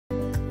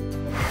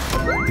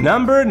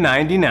Number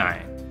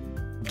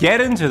 99.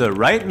 Get into the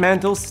right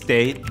mental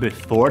state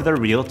before the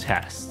real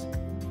test.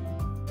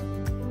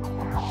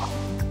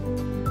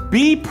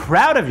 Be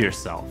proud of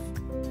yourself.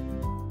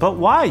 But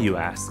why, you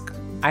ask?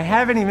 I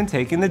haven't even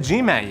taken the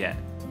GMAT yet.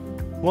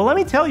 Well, let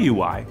me tell you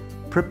why.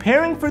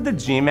 Preparing for the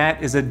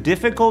GMAT is a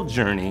difficult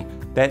journey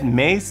that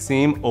may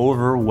seem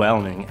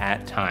overwhelming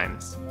at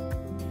times.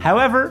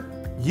 However,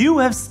 you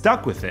have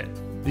stuck with it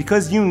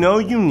because you know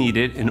you need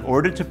it in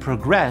order to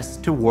progress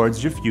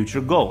towards your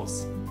future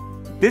goals.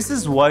 This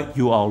is what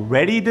you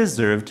already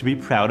deserve to be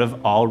proud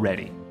of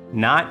already,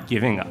 not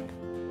giving up.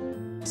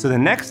 So the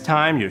next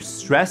time you're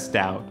stressed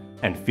out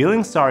and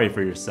feeling sorry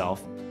for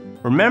yourself,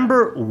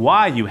 remember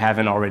why you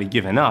haven't already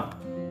given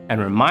up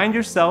and remind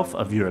yourself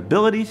of your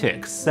ability to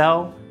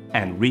excel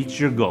and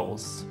reach your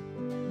goals.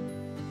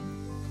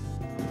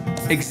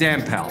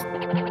 Exam Pal.